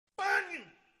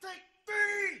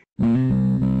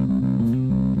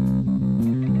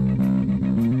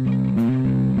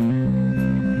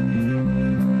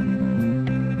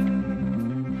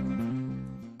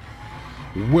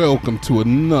Welcome to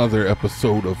another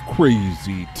episode of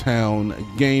Crazy Town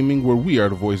Gaming, where we are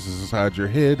the voices inside your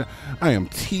head. I am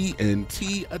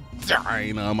TNT, a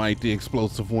Dinomight, the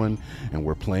explosive one, and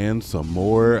we're playing some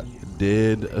more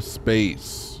Dead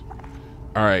Space.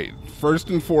 Alright, first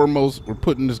and foremost, we're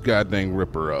putting this goddamn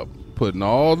Ripper up. Putting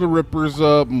all the Rippers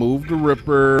up, move the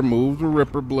Ripper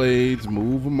blades,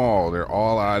 move them all. They're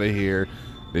all out of here.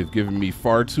 They've given me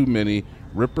far too many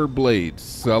Ripper blades.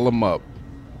 Sell them up.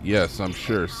 Yes, I'm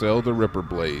sure. Sell the Ripper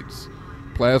blades.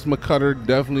 Plasma cutter,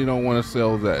 definitely don't want to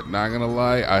sell that. Not gonna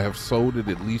lie, I have sold it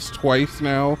at least twice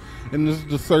now, and this is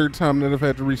the third time that I've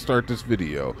had to restart this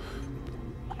video.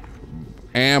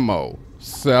 Ammo,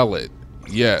 sell it.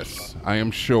 Yes, I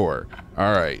am sure.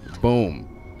 Alright, boom.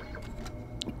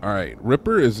 Alright,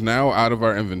 Ripper is now out of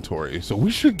our inventory, so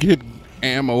we should get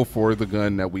ammo for the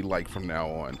gun that we like from now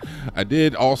on. I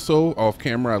did also, off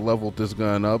camera, I leveled this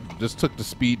gun up. Just took the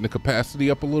speed and the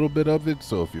capacity up a little bit of it,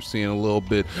 so if you're seeing a little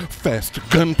bit faster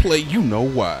gunplay, you know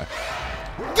why.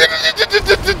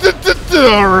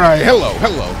 Alright, hello.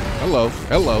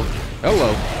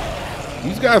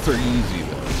 These guys are easy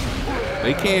though.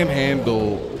 They can't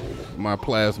handle my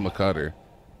plasma cutter.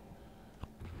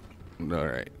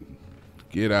 Alright.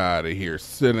 Get out of here.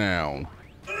 Sit down.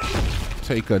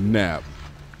 Take a nap,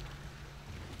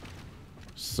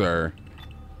 sir.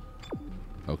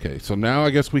 Okay, so now I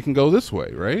guess we can go this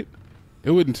way, right?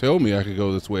 It wouldn't tell me I could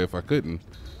go this way if I couldn't.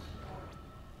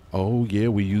 Oh yeah,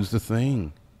 we used the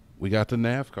thing. We got the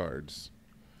nav cards.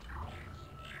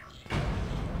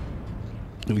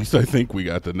 At least I think we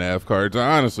got the nav cards.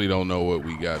 I honestly don't know what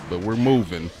we got, but we're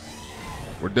moving.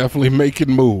 We're definitely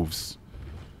making moves.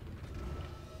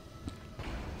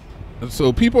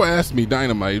 So people ask me,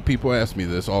 Dinomight, people ask me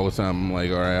this all the time. I'm like,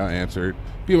 all right, I'll answer it.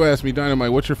 People ask me,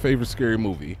 Dinomight, what's your favorite scary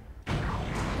movie?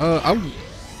 I'm...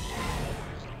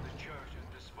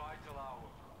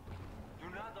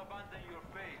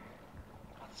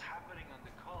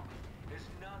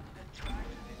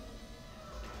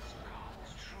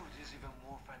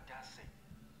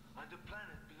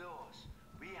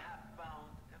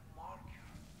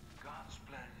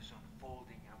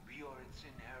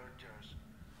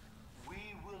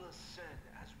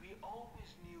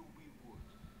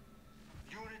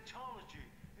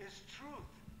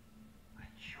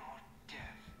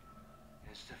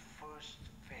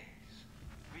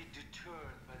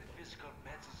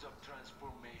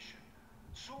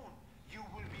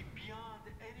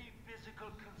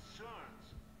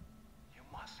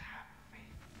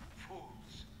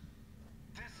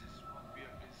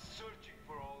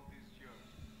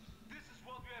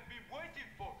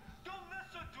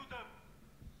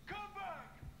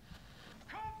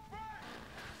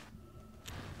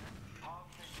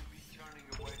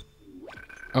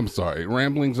 I'm sorry,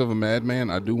 ramblings of a madman.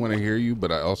 I do want to hear you,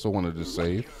 but I also wanted to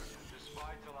save.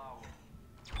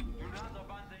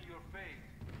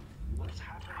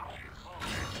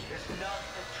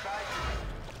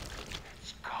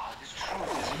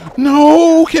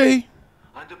 No, okay.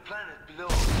 On the planet below,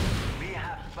 we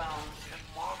have found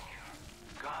a marker.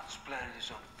 God's plan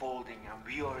is unfolding, and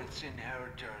we are its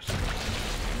inheritors.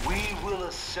 We will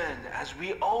ascend as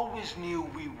we always knew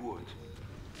we would.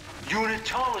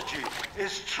 Unitology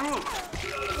is truth.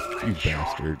 You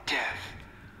bastard. Death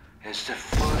is the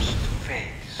first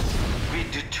phase. We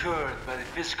deterred by the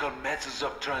physical methods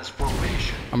of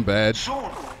transformation. I'm bad. Soon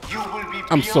you will be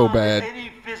I'm so beyond bad.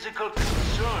 any physical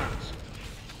concerns.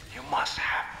 You must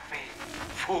have faith,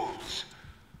 fools.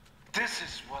 This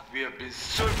is what we have been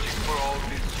searching for all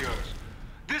these years.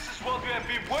 This is what we have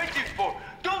been waiting for.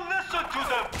 Don't listen to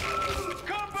them.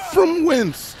 Come back. From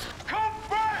whence? Come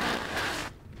back.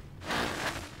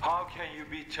 How can you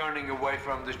be turning away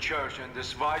from the church in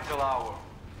this vital hour?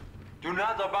 Do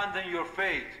not abandon your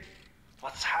faith.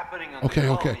 What's happening on the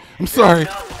Okay. I'm sorry.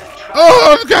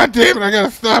 Oh, God damn it. I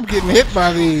gotta stop getting hit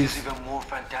by these. It's even more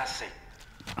fantastic.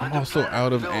 I'm also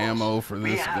out of ammo for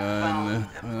this gun.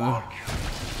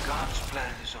 God's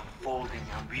plan is unfolding,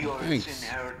 and we are its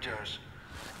inheritors.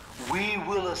 We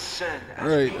will ascend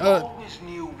as we always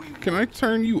knew we would. Can I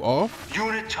turn you off?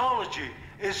 Unitology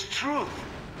is truth.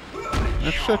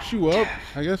 That shuts you up?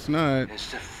 I guess not.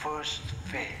 It's the first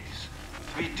phase.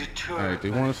 We deterred. Alright, they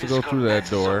want us to go through that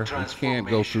door. We can't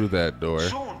go through that door.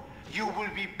 Soon you will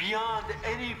be beyond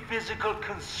any physical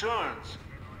concerns.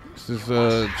 This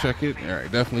is, check it.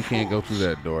 Alright, definitely can't go through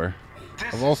that door.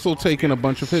 I've also taken a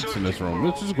bunch of hits in this room.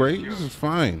 This is great. This is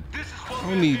fine. I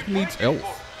don't need, who needs health?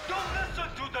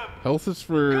 Health is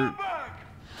for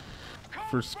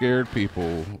for scared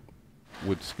people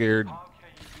with scared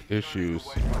issues.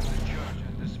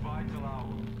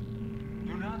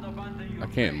 I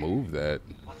can't move that,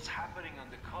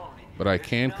 but I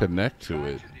can connect to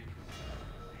it.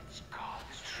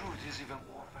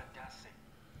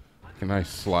 Can I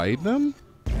slide them?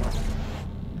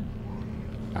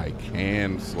 I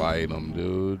can slide them,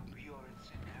 dude.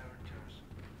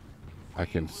 I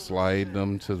can slide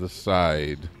them to the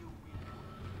side.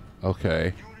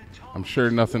 Okay. I'm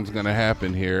sure nothing's gonna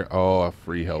happen here. Oh, a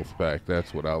free health pack.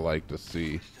 That's what I like to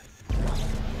see.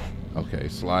 Okay,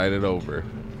 slide it over.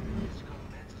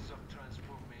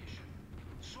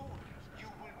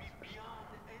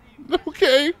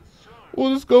 Okay.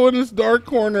 We'll just go in this dark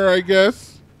corner, I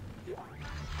guess.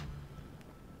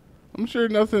 I'm sure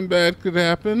nothing bad could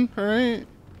happen, alright?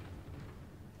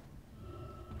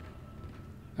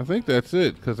 I think that's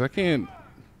it, because I can't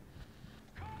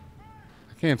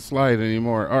slide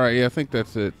anymore. Alright, yeah, I think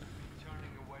that's it.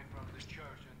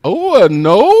 Oh, a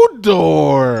no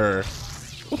door!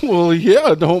 Well,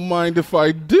 yeah, don't mind if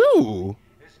I do.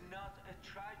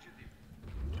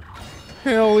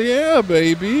 Hell yeah,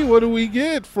 baby. What do we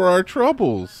get for our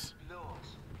troubles?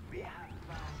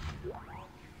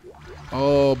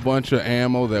 Oh, a bunch of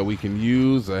ammo that we can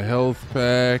use, a health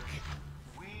pack.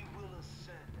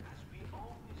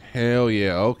 Hell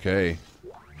yeah, okay.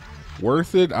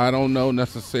 Worth it? I don't know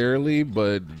necessarily,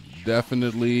 but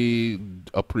definitely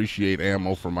appreciate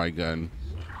ammo for my gun.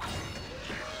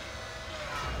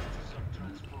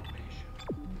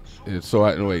 So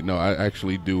I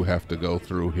actually do have to go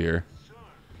through here.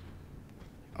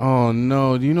 Oh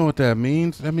no, do you know what that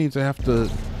means? That means I have to...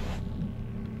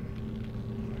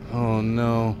 Oh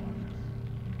no.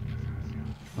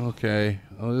 Okay.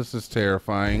 Oh, this is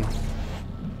terrifying.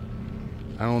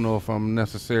 I don't know if I'm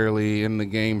necessarily in the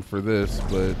game for this,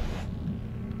 but...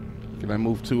 Can I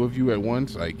move two of you at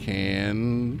once? I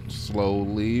can.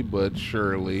 Slowly, but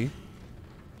surely.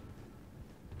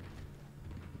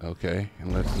 Okay,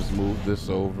 and let's just move this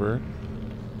over.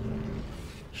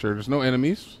 Sure, there's no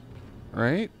enemies,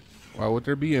 right? Why would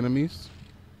there be enemies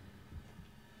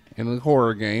in a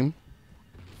horror game?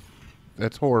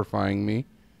 That's horrifying me.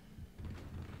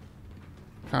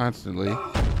 Constantly.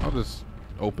 I'll just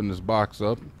open this box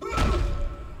up.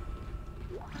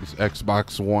 This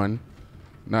Xbox One.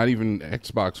 Not even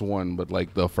Xbox One, but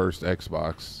like the first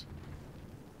Xbox.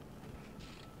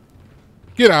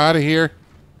 Get out of here.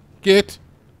 Get.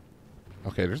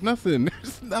 Okay, there's nothing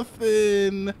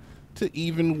to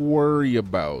even worry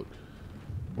about.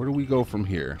 Where do we go from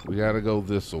here? We gotta go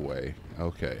this way.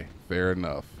 Okay, fair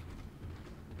enough.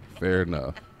 Fair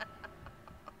enough.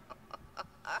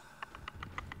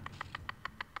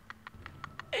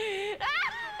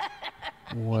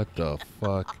 What the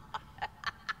fuck?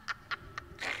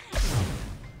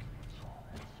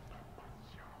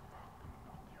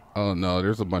 Oh no,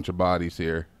 there's a bunch of bodies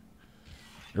here.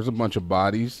 There's a bunch of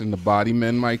bodies, and the body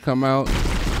men might come out.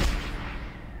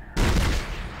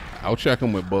 I'll check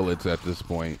them with bullets at this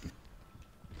point.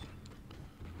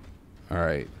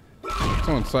 Alright. It's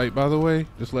on site, by the way.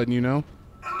 Just letting you know.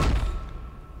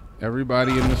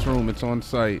 Everybody in this room, it's on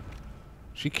site.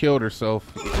 She killed herself,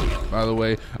 by the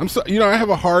way. I'm so, you know, I have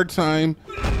a hard time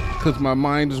because my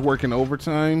mind is working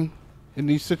overtime in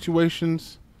these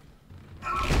situations.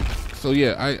 So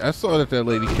yeah, I saw that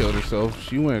lady killed herself.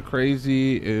 She went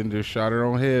crazy and just shot her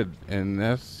own head, and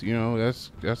that's, you know,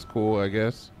 that's cool, I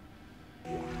guess.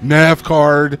 Nav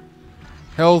card,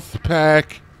 health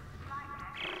pack.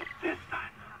 This time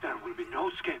there will be no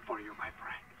escape for you, my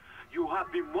friend. You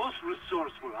have been most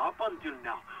resourceful up until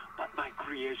now, but my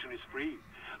creation is free,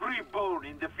 reborn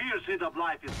in the fierce heat of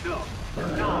life itself.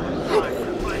 Now it's time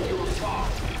to play you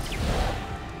apart.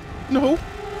 No.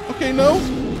 Okay, no.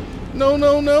 No,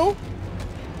 no, no.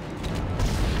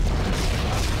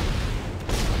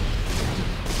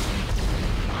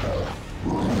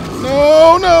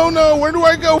 No, no, no. Where do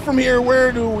I go from here?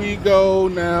 Where do we go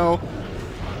now?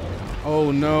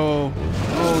 Oh, no.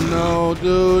 Oh, no,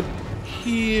 dude.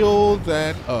 Heal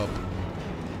that up.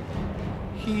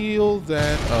 Heal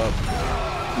that up.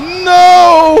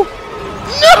 No!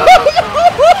 No!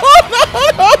 No!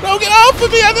 No! No! Get off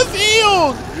of me! I just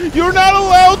healed! You're not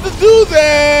allowed to do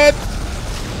that!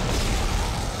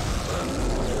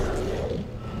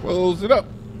 Close it up.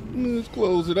 Let's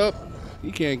close it up.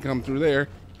 He can't come through there.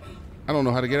 I don't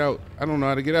know how to get out. I don't know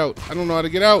how to get out. I don't know how to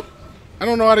get out. I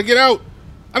don't know how to get out.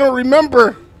 I don't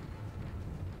remember.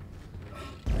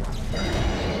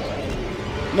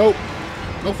 Nope.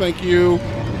 No thank you.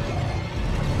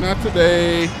 Not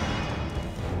today.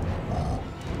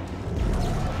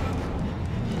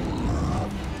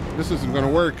 This isn't gonna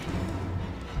work.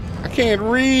 I can't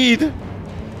read.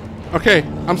 Okay,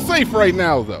 I'm safe right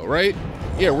now, though, right?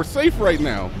 Yeah, we're safe right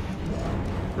now.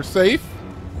 We're safe.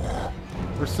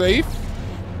 We're safe.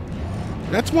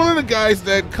 That's one of the guys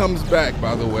that comes back,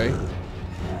 by the way.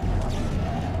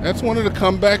 That's one of the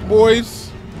comeback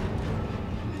boys.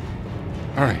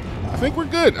 All right, I think we're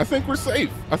good. I think we're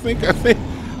safe. I think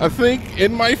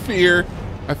in my fear,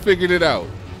 I figured it out.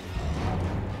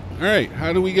 All right,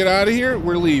 how do we get out of here?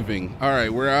 We're leaving. All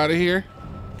right, we're out of here.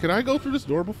 Can I go through this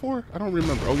door before? I don't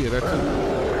remember. Oh yeah, that's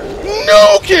it.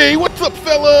 No, okay, what's up,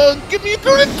 fella? Get me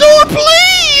through the door,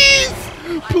 please!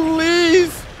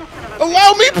 Please!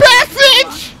 Allow me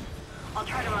passage! I'll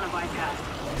try to run a bypass.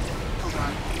 Hold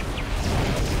on.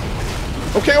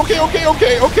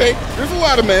 Okay. There's a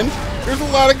lot of men. There's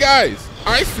a lot of guys.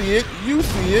 I see it. You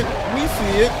see it. We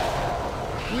see it.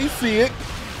 We see it.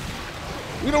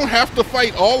 We don't have to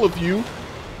fight all of you.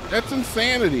 That's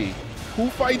insanity. Who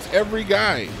fights every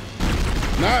guy?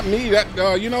 Not me.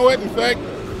 That you know what? In fact,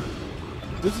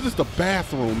 this is just a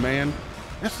bathroom, man.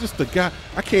 That's just a guy.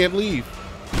 I can't leave.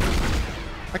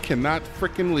 I cannot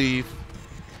freaking leave.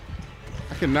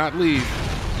 I cannot leave.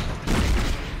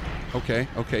 Okay.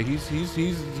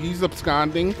 He's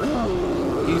absconding.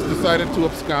 He's decided to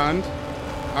abscond.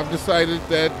 I've decided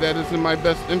that is in my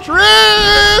best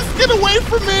interest. Get away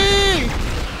from me!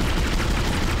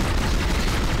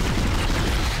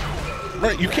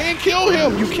 Right, you can't kill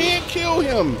him. You can't kill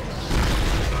him.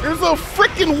 There's a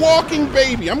freaking walking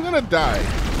baby. I'm gonna die.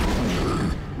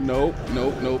 Nope.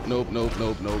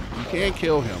 You can't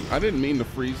kill him. I didn't mean to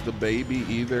freeze the baby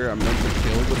either. I meant to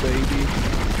kill the baby.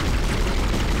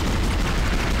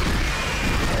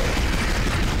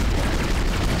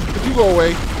 Could you go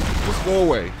away? Just go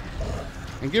away.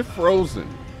 And get frozen.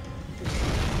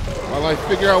 While I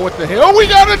figure out what the hell we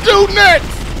gotta do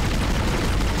next!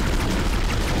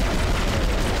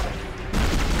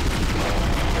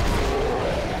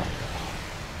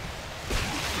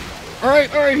 All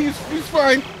right, he's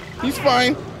fine. He's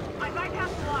fine. I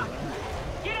bypassed the lock.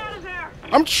 Get out of there!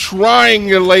 I'm trying,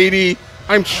 you lady.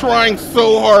 I'm trying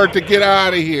so hard to get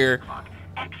out of here.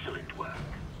 Excellent work.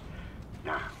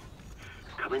 Now,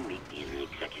 come and meet me in the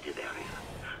executive area.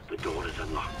 The door is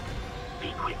unlocked.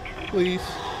 Be quick. Please. Be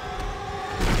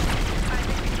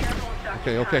careful with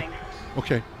Dr.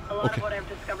 Okay. A lot of what I've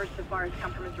discovered so far has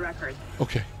come from his records.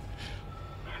 Okay.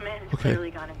 The man has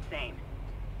clearly gone insane.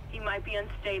 He might be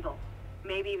unstable,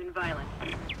 maybe even violent.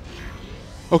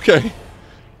 Okay.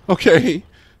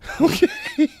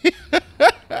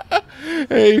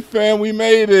 Hey, fam, we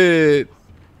made it.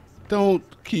 Don't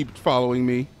keep following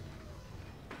me.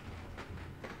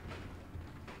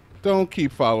 Don't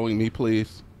keep following me,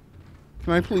 please.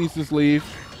 Can I please just leave?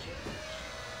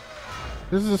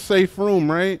 This is a safe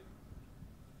room, right?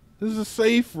 This is a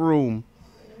safe room.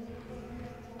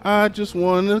 I just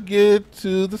want to get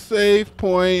to the save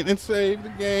point and save the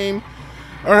game.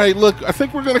 All right, look, I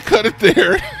think we're going to cut it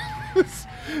there. This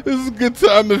is a good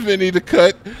time, if any, to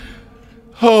cut.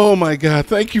 Oh, my God.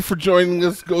 Thank you for joining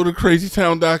us. Go to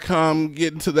crazytown.com,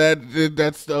 get into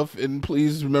that stuff, and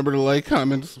please remember to like,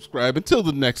 comment, and subscribe. Until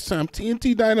the next time,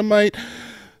 TNT Dinomight,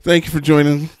 thank you for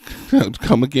joining.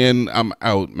 Come again. I'm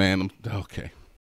out, man. Okay.